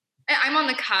mean? I'm on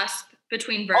the cusp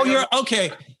between Virgo. Oh, you're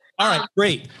okay. All right,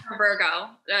 great. Virgo,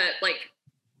 like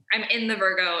I'm in the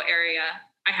Virgo area.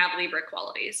 I have Libra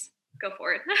qualities. Go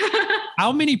for it.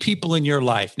 How many people in your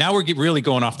life, now we're really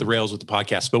going off the rails with the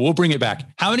podcast, but we'll bring it back.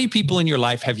 How many people in your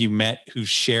life have you met who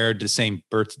shared the same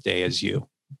birthday as you?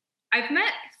 I've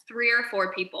met 3 or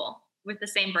 4 people with the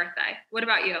same birthday. What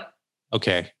about you?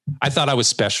 Okay. I thought I was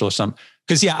special or something.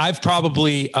 Because I've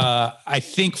probably, I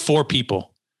think 4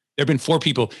 people. There've been 4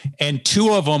 people, and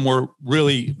 2 of them were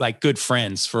really like good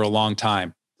friends for a long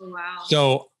time. Wow.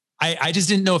 So I just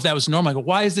didn't know if that was normal. I go,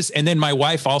 why is this? And then my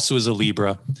wife also is a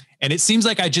Libra. And it seems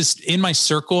like I just, in my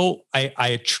circle,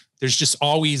 there's just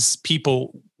always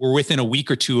people, we're within a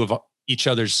week or 2 of each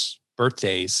other's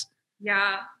birthdays.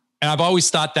 Yeah. And I've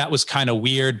always thought that was kind of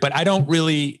weird, but I don't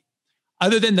really,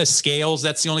 other than the scales,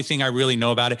 that's the only thing I really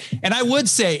know about it. And I would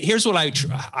say, here's what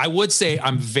I would say,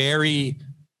 I'm very,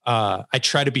 I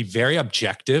try to be very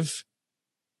objective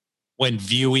when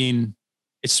viewing,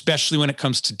 especially when it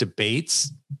comes to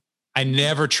debates. I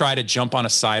never try to jump on a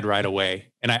side right away.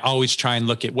 And I always try and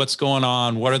look at what's going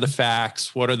on. What are the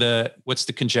facts? What's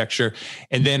the conjecture?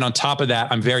 And then on top of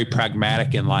that, I'm very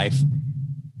pragmatic in life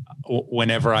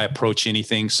whenever I approach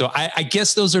anything. So I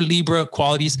guess those are Libra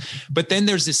qualities. But then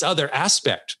there's this other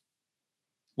aspect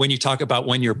when you talk about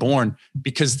when you're born,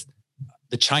 because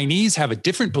the Chinese have a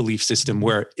different belief system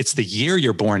where it's the year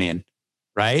you're born in,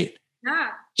 right?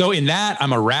 Yeah. So in that,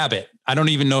 I'm a rabbit. I don't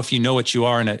even know if you know what you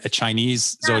are in a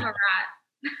Chinese zodiac. I'm a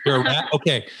rat. You're a rat?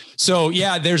 Okay. So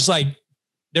yeah, there's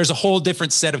a whole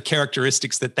different set of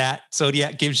characteristics that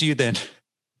zodiac gives you then.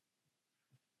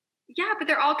 Yeah, but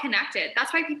they're all connected.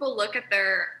 That's why people look at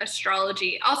their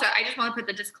astrology. Also, I just want to put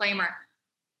the disclaimer.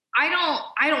 I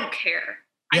don't care.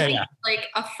 I think it's like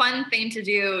a fun thing to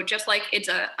do, just like it's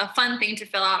a fun thing to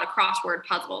fill out a crossword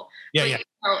puzzle. Yeah, but, yeah. You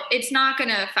know, it's not going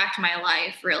to affect my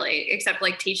life really, except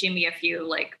like teaching me a few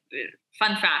like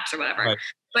fun facts or whatever. Right.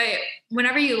 But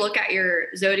whenever you look at your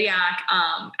zodiac,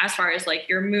 as far as like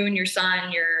your moon, your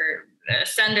sun, your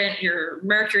ascendant, your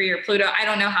Mercury, your Pluto, I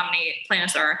don't know how many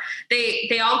planets there are.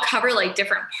 They all cover like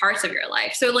different parts of your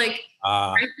life. So like,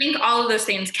 I think all of those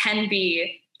things can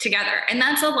be together. And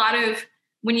that's a lot of,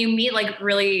 when you meet like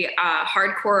really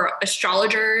hardcore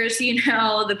astrologers, you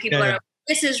know, the people that are like,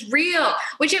 this is real,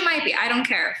 which it might be. I don't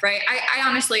care, right? I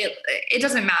honestly, it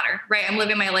doesn't matter, right? I'm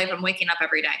living my life. I'm waking up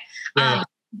every day.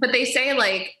 But they say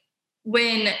like,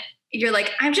 when you're like,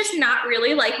 I'm just not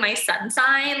really like my sun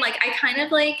sign. Like I kind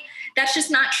of like, that's just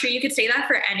not true. You could say that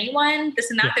for anyone, this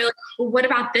and that. Yeah. They're like, well, what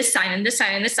about this sign and this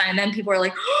sign and this sign? And then people are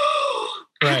like, oh,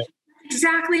 right.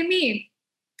 Exactly me.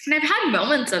 And I've had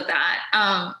moments of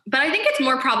that. But I think it's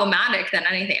more problematic than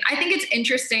anything. I think it's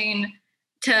interesting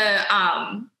to,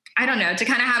 I don't know, to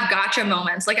kind of have gotcha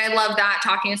moments. Like I love that,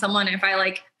 talking to someone. If I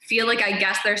like feel like I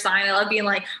guess their sign, I love being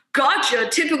like, gotcha,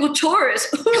 typical Taurus,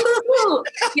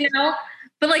 you know?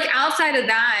 But like outside of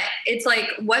that, it's like,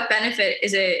 what benefit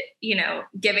is it, you know,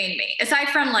 giving me? Aside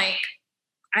from like,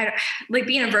 I like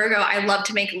being a Virgo. I love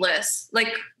to make lists.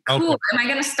 Like, cool. Okay. Am I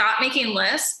going to stop making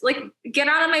lists? Like, get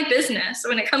out of my business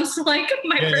when it comes to like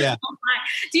my personal life.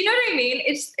 Do you know what I mean?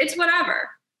 It's whatever.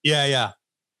 Yeah. Yeah.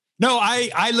 No,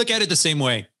 I look at it the same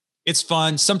way. It's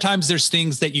fun. Sometimes there's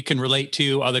things that you can relate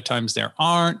to. Other times there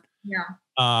aren't.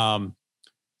 Yeah.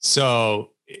 So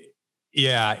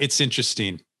yeah, it's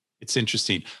interesting. It's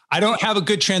interesting. I don't have a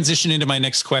good transition into my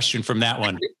next question from that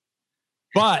one,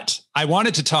 but I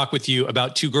wanted to talk with you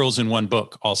about Two Girls in One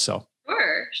Book also.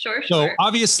 Sure. So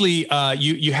obviously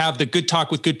you have the Good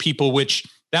Talk with Good People, which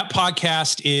that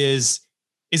podcast is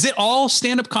it all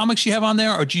stand-up comics you have on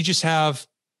there, or do you just have,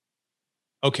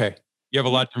 okay, you have a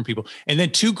lot of different people. And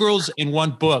then Two Girls in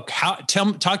One Book. Talk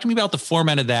to me about the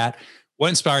format of that. What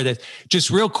inspired that?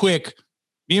 Just real quick,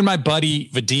 me and my buddy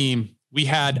Vadim, we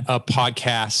had a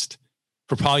podcast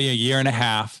for probably a year and a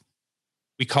half.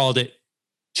 We called it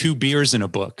Two Beers in a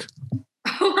Book.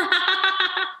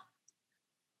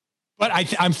 But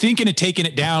I'm thinking of taking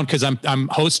it down because I'm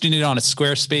hosting it on a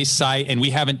Squarespace site, and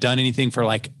we haven't done anything for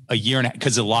like a year and a half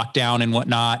because of lockdown and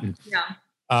whatnot. And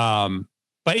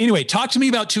but anyway, talk to me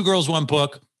about Two Girls, One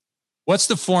Book. What's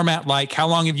the format like? How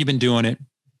long have you been doing it?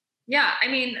 Yeah, I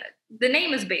mean, the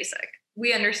name is basic.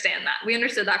 We understand that. We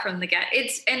understood that from the get.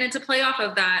 It's a play off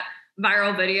of that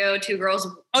viral video, Two Girls.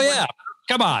 Oh yeah,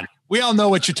 come on. We all know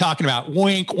what you're talking about.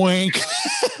 Wink, wink.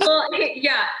 Well,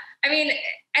 yeah. I mean,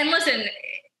 and listen,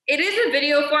 it is a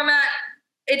video format.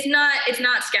 It's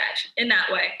not sketch in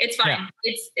that way. It's fine.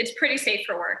 Yeah. It's pretty safe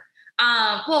for work.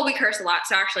 Well, we curse a lot,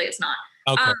 so actually it's not.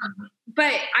 Okay.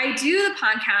 But I do the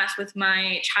podcast with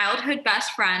my childhood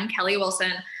best friend, Kelly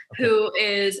Wilson, who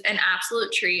is an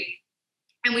absolute treat.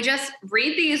 And we just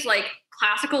read these like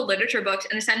classical literature books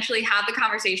and essentially have the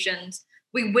conversations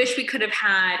we wish we could have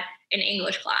had in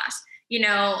English class,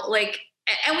 like,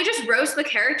 and we just roast the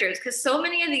characters because so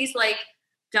many of these like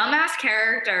dumbass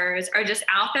characters are just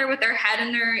out there with their head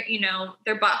in their,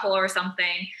 their butthole or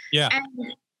something. Yeah.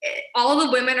 And all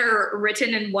the women are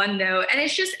written in one note, and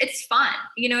it's fun.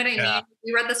 You know what I mean?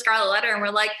 We read the Scarlet Letter and we're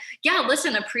like, yeah,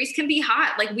 listen, a priest can be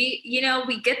hot. Like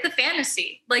we get the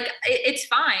fantasy, like it's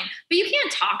fine, but you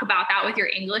can't talk about that with your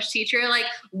English teacher. Like,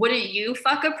 wouldn't you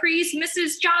fuck a priest,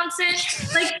 Mrs. Johnson?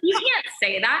 Like you can't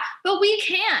say that, but we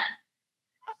can.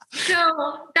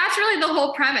 So that's really the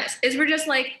whole premise is we're just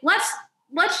like, let's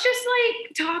just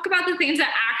like talk about the things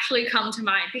that actually come to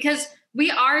mind, because we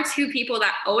are two people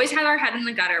that always have our head in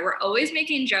the gutter. We're always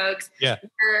making jokes. Yeah.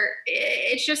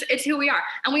 It's who we are.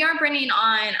 And we are bringing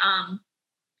on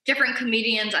different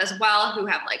comedians as well who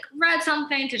have like read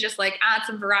something to just like add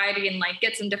some variety and like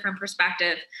get some different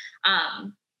perspective.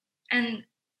 And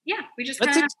yeah, we just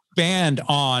let's expand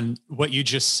on what you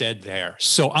just said there.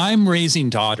 So I'm raising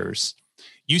daughters.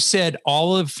 You said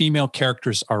all of female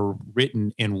characters are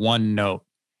written in one note.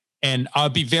 And I'll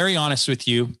be very honest with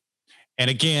you. And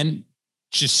again,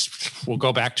 we'll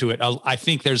go back to it. I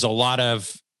think there's a lot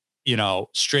of,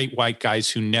 straight white guys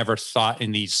who never thought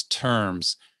in these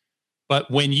terms.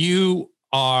 But when you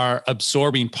are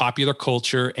absorbing popular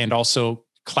culture and also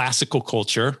classical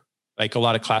culture, like a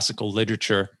lot of classical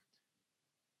literature,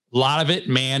 a lot of it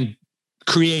man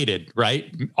created,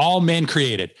 right? All men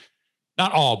created.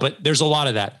 Not all, but there's a lot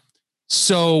of that.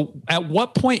 So at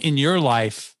what point in your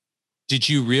life did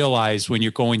you realize when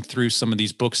you're going through some of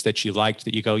these books that you liked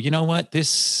that you go, you know what,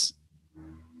 this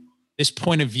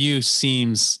point of view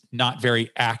seems not very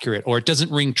accurate, or it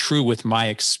doesn't ring true with my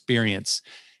experience?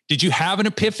 Did you have an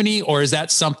epiphany, or is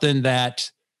that something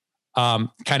that kind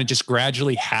of just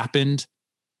gradually happened?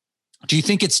 Do you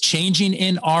think it's changing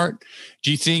in art?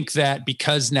 Do you think that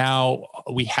because now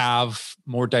we have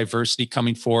more diversity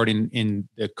coming forward in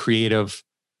the creative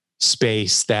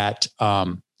space that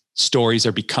stories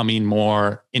are becoming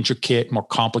more intricate, more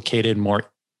complicated, more,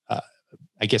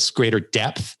 I guess, greater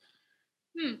depth?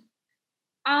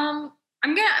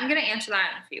 I'm gonna answer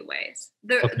that in a few ways.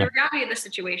 The reality of the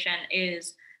situation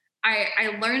is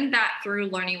I learned that through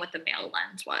learning what the male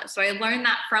lens was. So I learned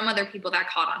that from other people that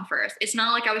caught on first. It's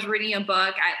not like I was reading a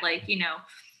book at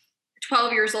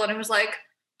 12 years old and was like,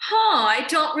 I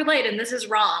don't relate and this is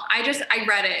wrong. I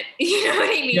read it. You know what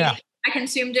I mean? Yeah. I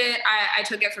consumed it. I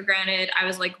took it for granted. I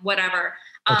was like, whatever.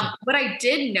 But I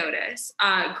did notice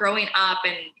growing up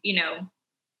and,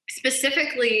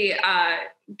 specifically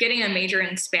getting a major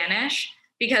in Spanish,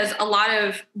 because a lot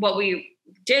of what we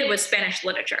did was Spanish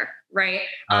literature, right?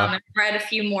 I read a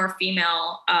few more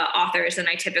female authors than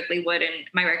I typically would in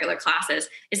my regular classes,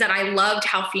 is that I loved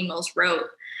how females wrote.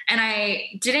 And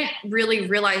I didn't really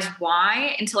realize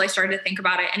why until I started to think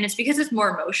about it. And it's because it's more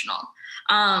emotional.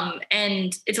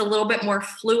 And it's a little bit more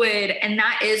fluid. And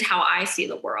that is how I see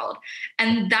the world.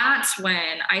 And that's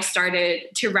when I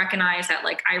started to recognize that,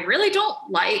 like, I really don't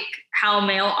like how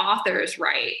male authors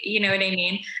write, you know what I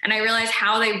mean? And I realized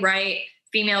how they write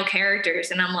female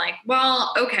characters. And I'm like,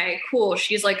 well, okay, cool.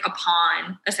 She's like a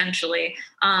pawn, essentially.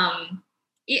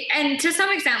 And to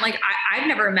some extent, like, I've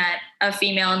never met a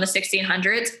female in the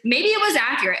 1600s. Maybe it was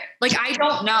accurate. Like, I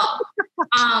don't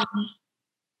know.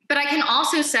 But I can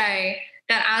also say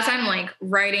that as I'm like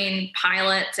writing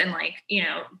pilots and like, you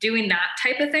know, doing that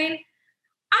type of thing,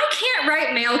 I can't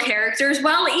write male characters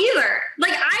well either.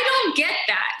 Like, I don't get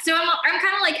that. So I'm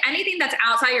kind of like, anything that's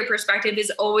outside your perspective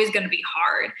is always going to be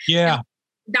hard. Yeah. And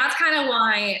that's kind of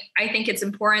why I think it's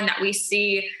important that we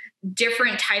see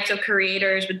different types of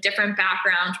creators with different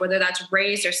backgrounds, whether that's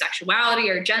race or sexuality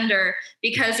or gender,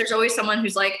 because there's always someone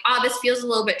who's like, oh, this feels a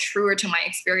little bit truer to my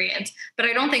experience. But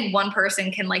I don't think one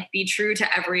person can like be true to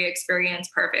every experience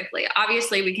perfectly.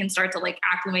 Obviously we can start to like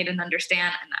acclimate and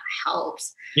understand, and that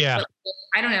helps. Yeah. But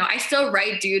I don't know. I still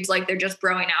write dudes like they're just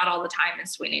broing out all the time and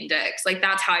swinging dicks. Like,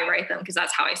 that's how I write them, because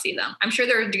that's how I see them. I'm sure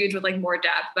there are dudes with like more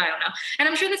depth, but I don't know. And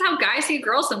I'm sure that's how guys see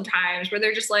girls sometimes, where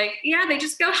they're just like, yeah, they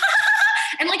just go,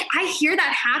 and like, I hear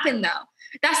that happen though.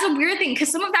 That's the weird thing, because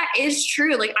some of that is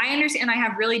true. Like, I understand I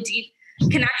have really deep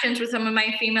connections with some of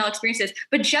my female experiences.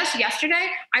 But just yesterday,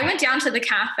 I went down to the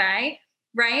cafe,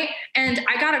 right? And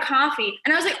I got a coffee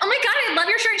and I was like, oh my God, I love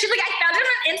your shirt. And she's like, I found it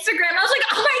on Instagram. I was like,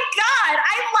 oh my God,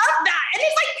 I love that. And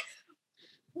it's like,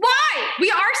 why?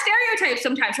 We are stereotypes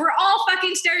sometimes. We're all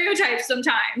fucking stereotypes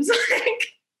sometimes. Like,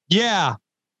 yeah.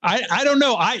 I don't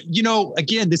know.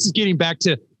 Again, this is getting back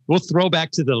to, we'll throw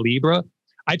back to the Libra.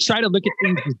 I try to look at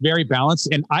things as very balanced,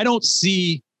 and I don't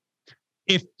see,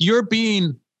 if you're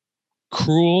being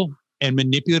cruel and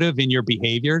manipulative in your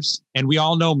behaviors, and we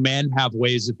all know men have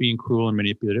ways of being cruel and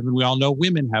manipulative, and we all know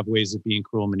women have ways of being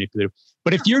cruel and manipulative.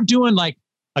 But if you're doing like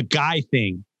a guy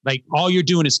thing, like all you're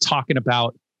doing is talking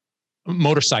about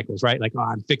motorcycles, right? Like, oh,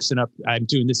 I'm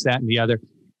doing this, that, and the other.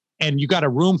 And you got a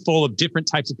room full of different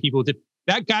types of people,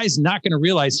 that guy's not going to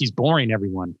realize he's boring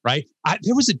everyone, right?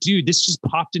 There was a dude, this just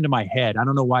popped into my head. I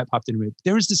don't know why it popped into me.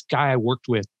 There was this guy I worked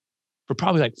with for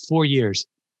probably like 4 years.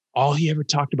 All he ever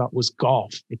talked about was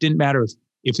golf. It didn't matter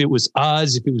if it was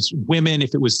us, if it was women,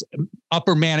 if it was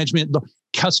upper management, the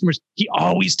customers. He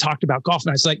always talked about golf. And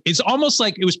I was like, it's almost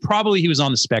like it was probably he was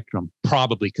on the spectrum,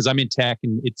 probably, because I'm in tech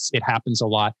and it happens a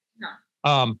lot.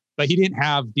 No. But he didn't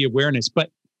have the awareness. But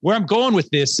where I'm going with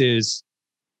this is,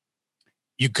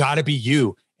 you got to be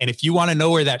you. And if you want to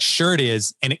know where that shirt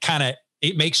is and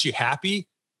it makes you happy,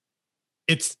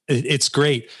 it's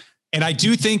great. And I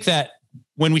do think that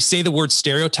when we say the word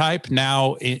stereotype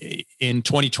now in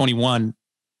 2021,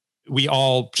 we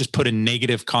all just put a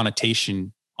negative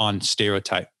connotation on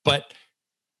stereotype, but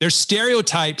there's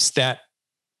stereotypes that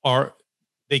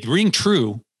they ring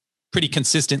true pretty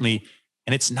consistently,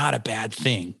 and it's not a bad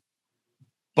thing.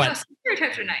 But no,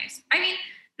 stereotypes are nice. I mean,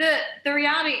 the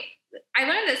reality, I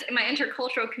learned this in my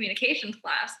intercultural communications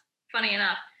class, funny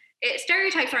enough.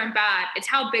 Stereotypes aren't bad. It's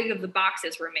how big of the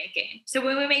boxes we're making. So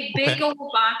when we make big old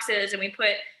boxes and we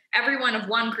put everyone of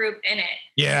one group in it,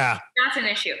 yeah, that's an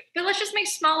issue. But let's just make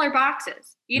smaller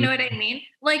boxes. You know what I mean?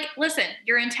 Like, listen,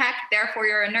 you're in tech, therefore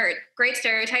you're a nerd. Great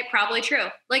stereotype, probably true.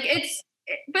 Like,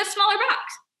 but smaller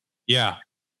box. Yeah.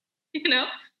 You know?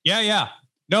 Yeah.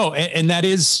 No, and that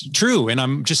is true. And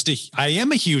I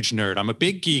am a huge nerd. I'm a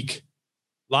big geek.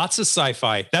 Lots of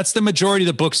sci-fi. That's the majority of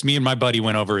the books me and my buddy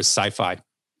went over is sci-fi.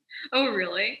 Oh,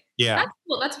 really? Yeah. That's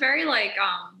cool. That's very like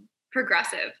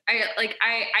progressive.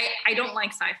 I don't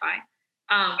like sci-fi.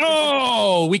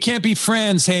 We can't be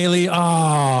friends, Hailey.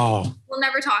 Oh. We'll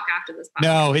never talk after this podcast.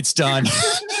 No, it's done.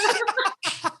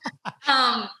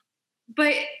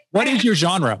 But what is your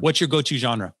genre? What's your go-to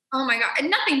genre? Oh my God.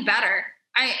 Nothing better.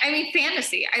 I mean,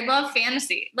 fantasy. I love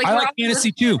fantasy. Like, I like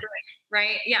fantasy too.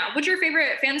 Right? Yeah. What's your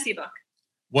favorite fantasy book?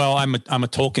 Well, I'm a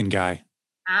Tolkien guy.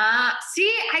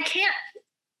 See, I can't.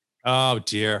 Oh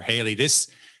dear, Hailey, this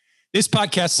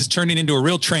podcast is turning into a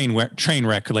real train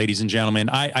wreck, ladies and gentlemen.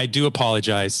 I do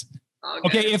apologize.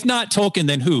 Okay, if not Tolkien,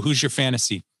 then who's your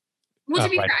fantasy? Well, to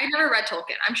be fair, I never read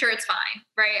Tolkien. I'm sure it's fine,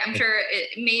 right? I'm sure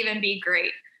it may even be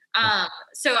great.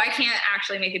 So I can't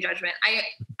actually make a judgment. I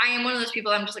am one of those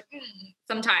people. I'm just like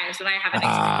sometimes when I haven't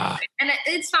experienced it, and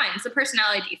it's fine. It's a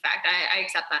personality defect. I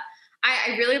accept that.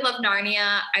 I really love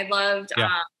Narnia. I loved.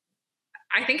 Yeah.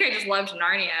 I think I just loved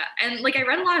Narnia, and like I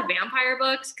read a lot of vampire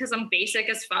books because I'm basic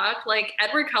as fuck. Like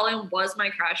Edward Cullen was my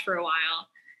crush for a while.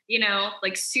 You know,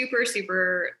 like super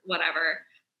whatever.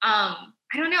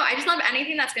 I don't know. I just love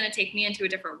anything that's going to take me into a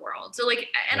different world. So like,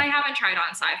 and I haven't tried on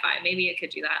sci-fi. Maybe it could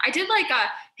do that. I did like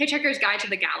Hitchhiker's Guide to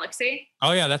the Galaxy.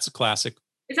 Oh yeah, that's a classic.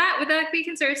 Would that be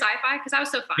considered sci-fi? Because that was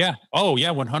so fun. Yeah. Oh yeah,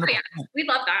 100%. Oh, yeah. We'd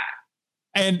love that.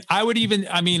 And I would even,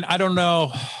 I mean, I don't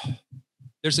know.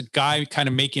 There's a guy kind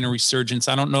of making a resurgence.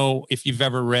 I don't know if you've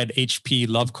ever read H.P.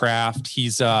 Lovecraft.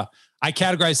 He's I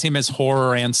categorize him as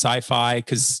horror and sci-fi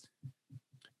because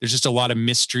there's just a lot of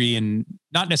mystery and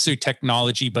not necessarily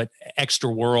technology, but extra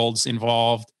worlds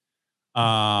involved.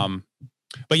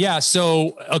 But yeah,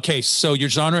 so okay, so your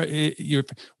genre,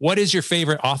 what is your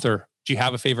favorite author? Do you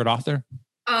have a favorite author?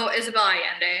 Oh, Isabel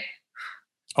Allende.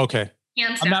 Okay.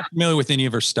 I'm not familiar with any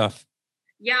of her stuff.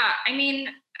 Yeah, I mean,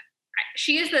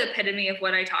 she is the epitome of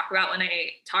what I talk about when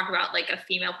I talk about like a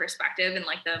female perspective and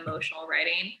like the emotional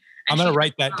writing. And I'm going to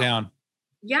write that down.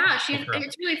 Yeah,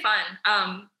 it's really fun.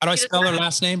 How do I spell her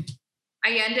last name?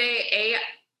 Allende,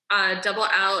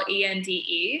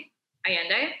 Lleende.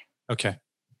 Allende. Okay.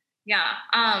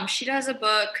 Yeah. She does a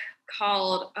book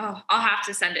called, I'll have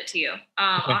to send it to you. Okay.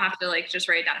 I'll have to like just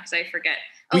write it down because I forget.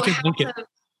 We can link it.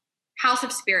 House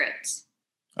of Spirits.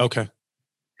 Okay.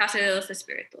 Casa de los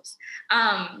Espíritus.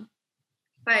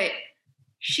 But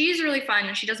she's really fun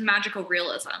and she does magical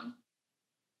realism.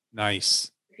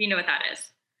 Nice. If you know what that is.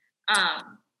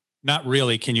 Not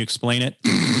really. Can you explain it?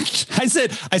 I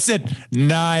said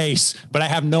nice, but I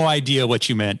have no idea what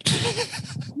you meant.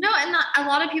 No, and a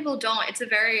lot of people don't. It's a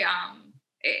very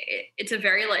it's a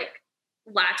very like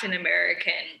Latin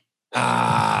American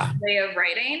way of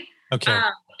writing. Okay.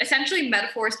 Essentially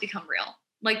metaphors become real.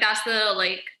 Like that's the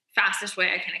like fastest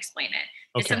way I can explain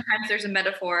it. Okay. Sometimes there's a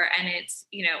metaphor and it's,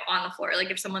 you know, on the floor. Like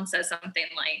if someone says something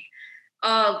like,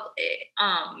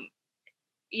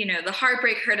 you know, the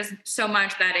heartbreak hurt us so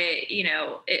much that it, you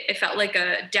know, it felt like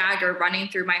a dagger running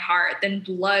through my heart, then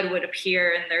blood would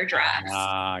appear in their dress.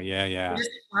 Yeah. It's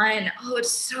just fun. Oh, it's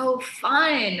so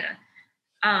fun.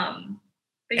 But and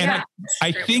yeah,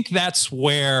 I think that's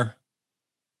where,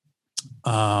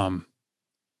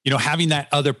 you know, having that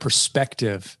other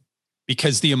perspective,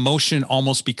 because the emotion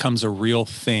almost becomes a real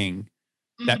thing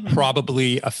that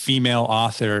probably a female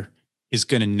author is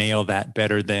going to nail that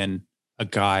better than a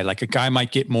guy. Like a guy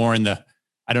might get more in the,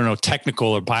 I don't know, technical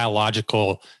or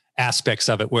biological aspects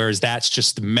of it, whereas that's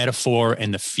just the metaphor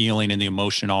and the feeling and the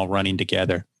emotion all running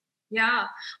together. Yeah.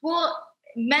 Well,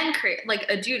 men create, like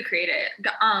a dude created it.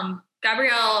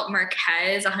 Gabriel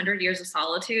Marquez, 100 Years of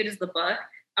Solitude is the book.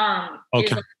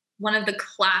 Is like one of the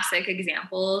classic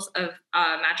examples of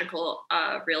magical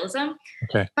realism.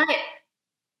 Okay. But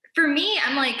for me,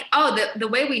 I'm like, the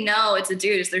way we know it's a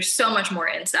dude is there's so much more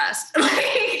incest.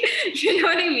 Like, you know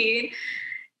what I mean?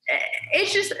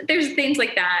 It's just, there's things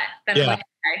like that I'm like,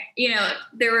 okay. You know,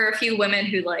 there were a few women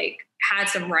who like had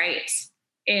some rights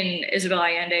in Isabel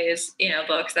Allende's, you know,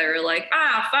 books that were like,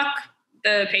 fuck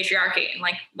the patriarchy and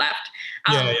like left.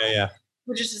 Yeah.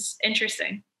 Which is just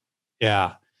interesting.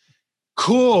 Yeah.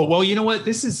 Cool. Well, you know what?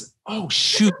 This is, oh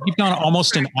shoot, we've gone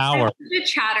almost an hour.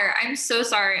 Chatter. I'm so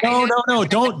sorry. No.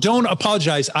 Don't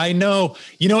apologize. I know,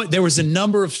 you know, there was a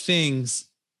number of things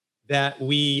that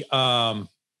we, that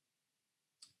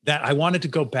I wanted to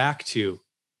go back to,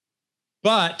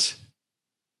 but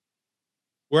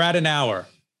we're at an hour.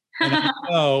 And I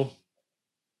know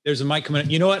there's a mic coming.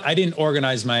 You know what? I didn't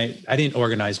organize my notes. I didn't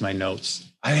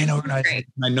organize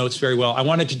my notes very well. I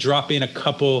wanted to drop in a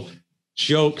couple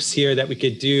jokes here that we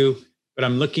could do, but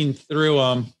I'm looking through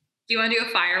them. Do you want to do a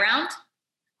fire round?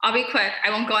 I'll be quick.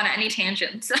 I won't go on any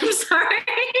tangents. I'm sorry.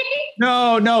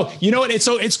 No. You know what?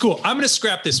 It's cool. I'm going to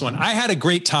scrap this one. I had a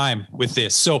great time with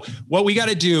this. So what we got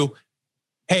to do,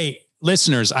 hey,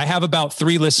 listeners, I have about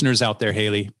 3 listeners out there,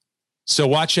 Hailey. So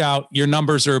watch out. Your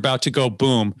numbers are about to go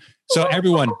boom. So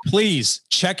everyone, please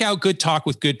check out Good Talk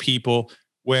with Good People,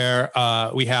 where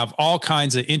we have all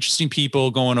kinds of interesting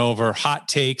people going over hot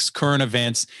takes, current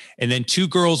events, and then 2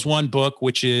 Girls, 1 Book,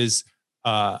 which is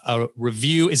a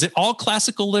review. Is it all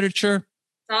classical literature?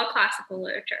 It's all classical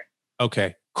literature.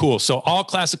 Okay, cool. So all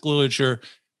classical literature,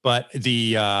 but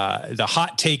the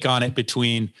hot take on it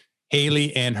between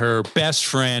Hailey and her best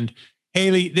friend.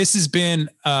 Hailey, this has been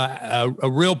a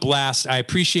real blast. I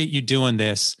appreciate you doing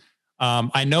this.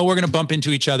 I know we're going to bump into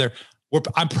each other.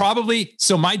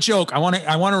 So my joke, I want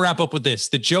to wrap up with this.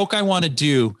 The joke I want to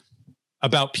do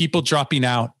about people dropping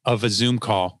out of a Zoom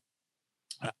call,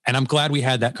 and I'm glad we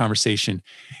had that conversation,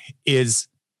 is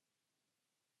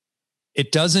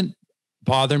it doesn't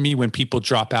bother me when people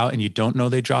drop out and you don't know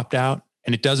they dropped out.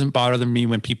 And it doesn't bother me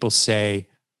when people say,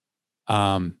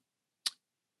 you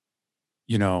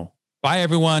know, bye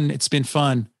everyone, it's been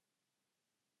fun.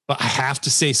 But I have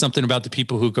to say something about the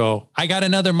people who go, I got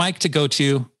another mic to go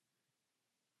to.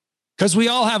 Because we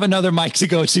all have another mic to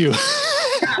go to. Yeah.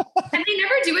 And they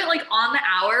never do it like on the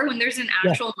hour when there's an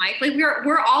actual mic. Like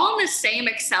we're all on the same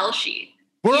Excel sheet.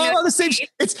 We're all on the same.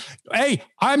 Hey,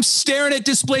 I'm staring at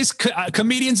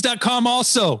displacedcomedians.com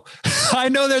also. I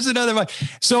know there's another mic.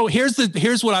 So here's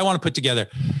what I want to put together.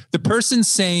 The person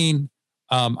saying,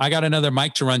 I got another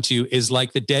mic to run to is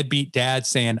like the deadbeat dad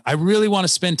saying, I really want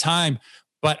to spend time,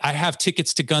 but I have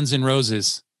tickets to Guns N'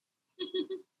 Roses.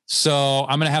 So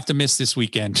I'm going to have to miss this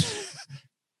weekend.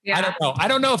 Yeah. I don't know. I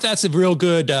don't know if that's a real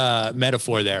good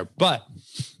metaphor there, but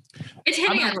it's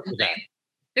hitting on something.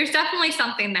 There's definitely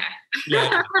something there.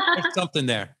 Yeah, there's something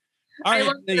there. All right. I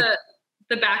love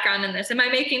the background in this. Am I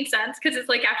making sense? Because it's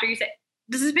like after you say,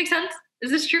 does this make sense?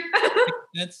 Is this true?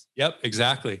 Yep,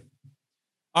 exactly.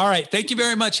 All right. Thank you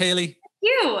very much, Hailey. Thank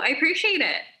you. I appreciate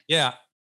it. Yeah.